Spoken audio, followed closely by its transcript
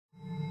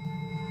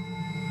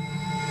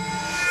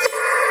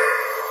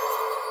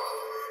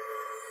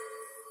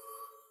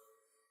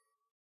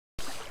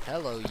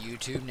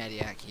YouTube,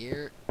 Nediac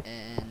here,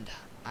 and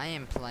I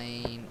am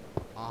playing,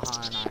 and I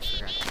forgot to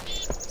name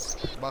this.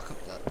 Welcome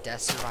to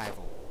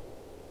DesSurvival.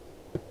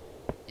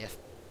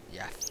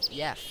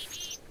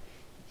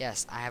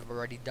 Yes, I have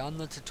already done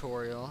the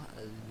tutorial.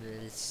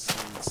 This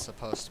is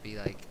supposed to be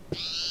like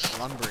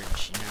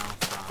Lumbridge, you know,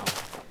 from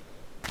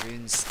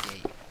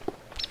RuneScape.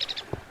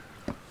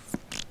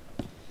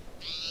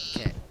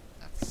 Okay,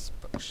 that's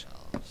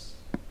bookshelves.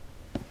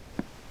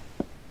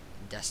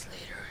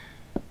 Desolator.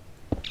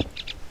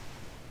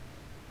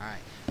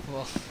 Alright,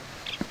 well,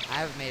 I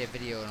haven't made a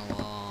video in a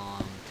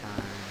long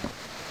time,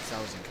 because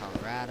I was in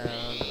Colorado, then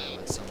I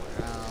went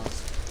somewhere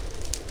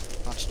else,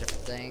 a bunch of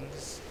different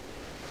things,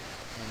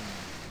 and,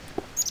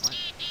 what?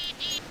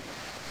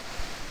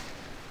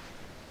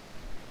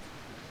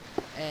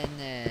 And,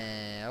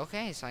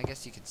 okay, so I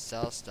guess you could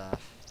sell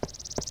stuff.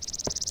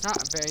 It's not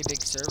a very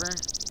big server.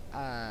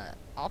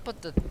 I'll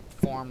put the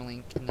form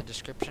link in the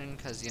description,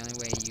 because the only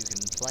way you can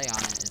play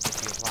on it is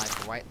if you apply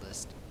for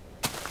whitelist.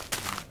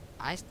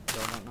 I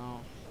still don't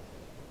know.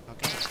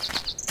 Okay.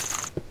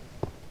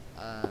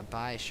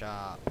 Buy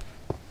shop.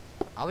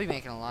 I'll be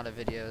making a lot of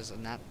videos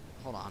and that.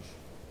 Hold on.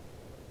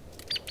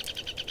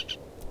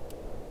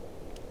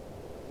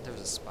 There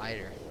was a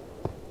spider.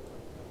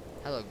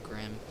 Hello,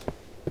 Grim.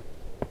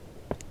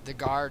 The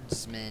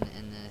guardsmen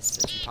in this,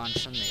 if you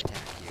punch them, they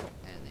attack you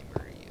and they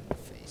murder you in the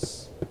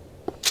face.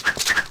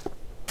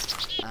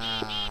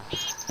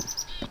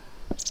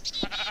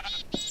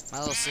 My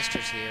little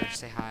sister's here.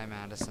 Say hi,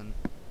 Madison.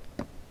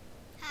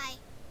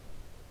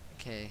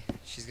 Okay,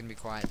 she's gonna be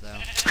quiet though.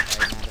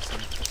 Right, Madison?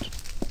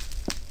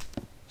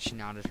 She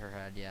nodded her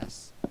head,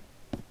 yes.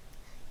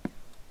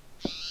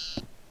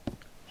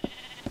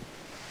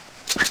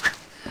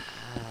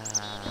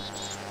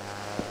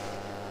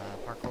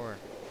 Parkour.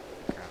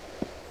 Crap.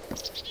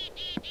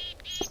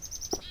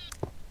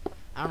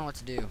 I don't know what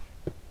to do.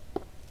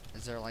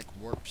 Is there like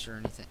warps or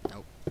anything?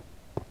 Nope.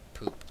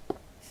 Poop.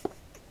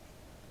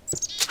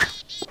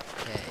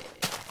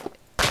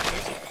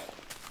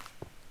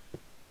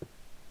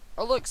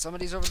 Oh look,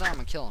 somebody's over there. I'm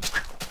gonna kill him.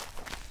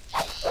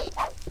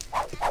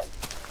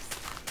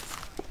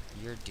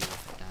 You're due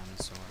with a diamond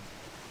sword.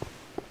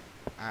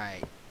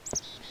 Alright.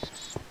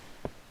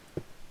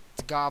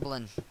 It's a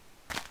goblin.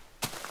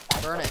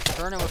 Burn it.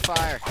 Burn it with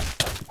fire.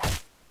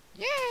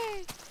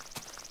 Yay!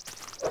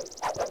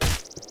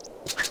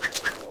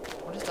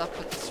 What is up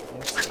with this?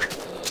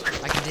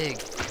 I can dig.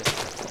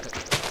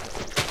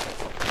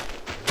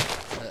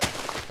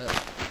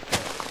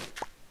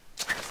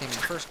 Okay,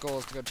 my first goal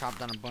is to go chop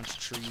down a bunch of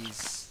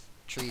trees.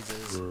 I hear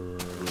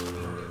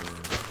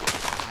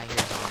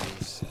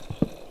zombies.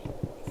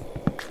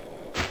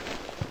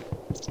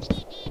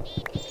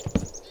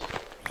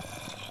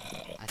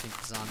 I think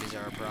the zombies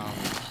are a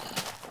problem.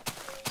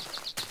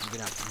 I'm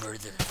gonna have to murder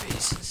their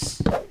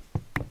faces.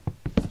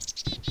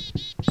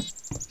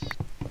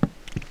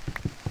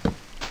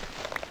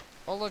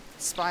 Oh look,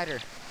 spider.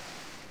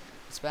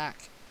 It's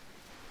back.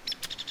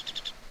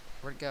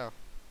 Where'd it go?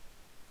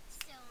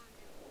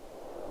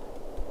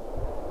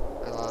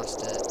 I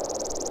lost it.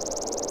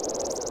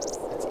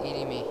 It's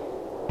eating me.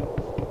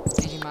 It's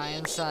eating my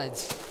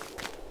insides.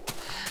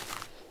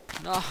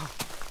 No!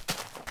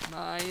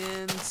 My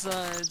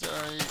insides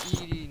are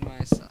eating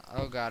my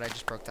oh god, I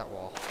just broke that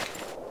wall.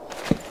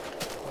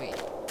 Wait,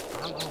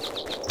 I don't know.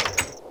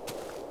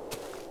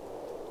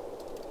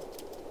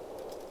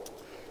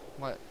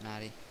 What,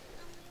 Maddie?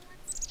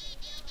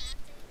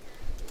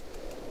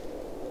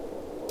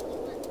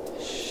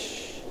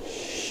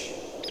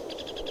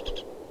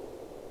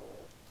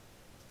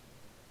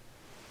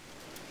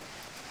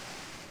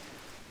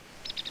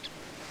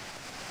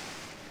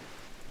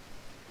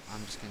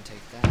 I'm just gonna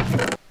take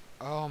that.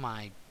 Oh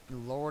my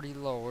lordy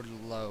lord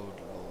lord.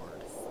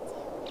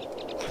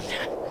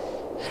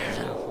 I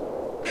don't know.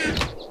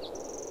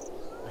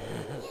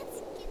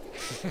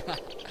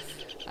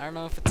 I don't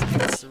know if it's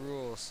against the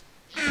rules.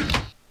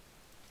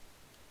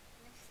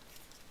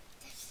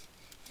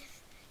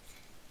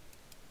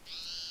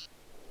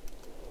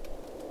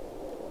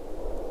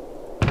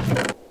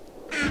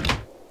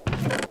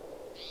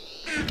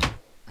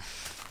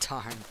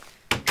 Darn.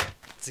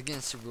 It's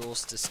against the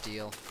rules to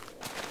steal.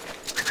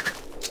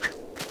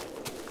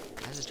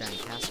 That's a giant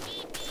castle.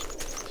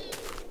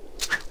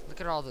 Look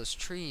at all those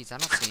trees. I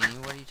don't see any.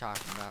 What are you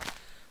talking about?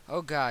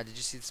 Oh god, did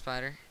you see the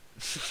spider?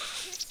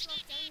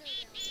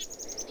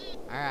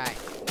 Alright.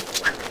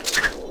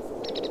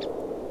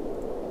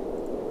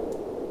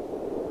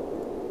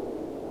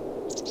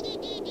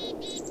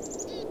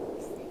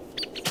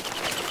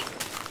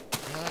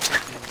 Look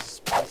at these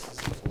pieces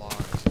of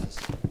logs.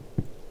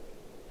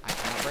 I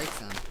cannot break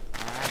them.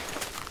 Alright.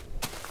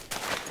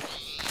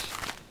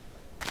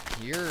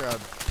 You're a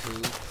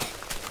poop.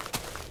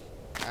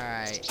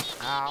 Alright.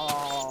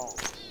 Ow!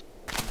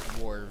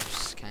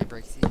 Dwarves. Can I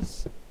break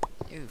these?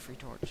 Ew, free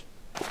torch.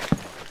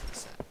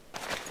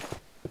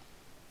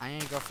 I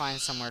need to go find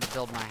somewhere to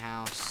build my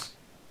house.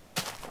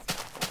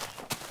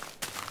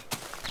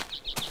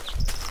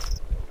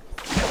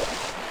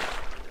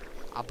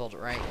 I'll build it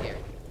right here.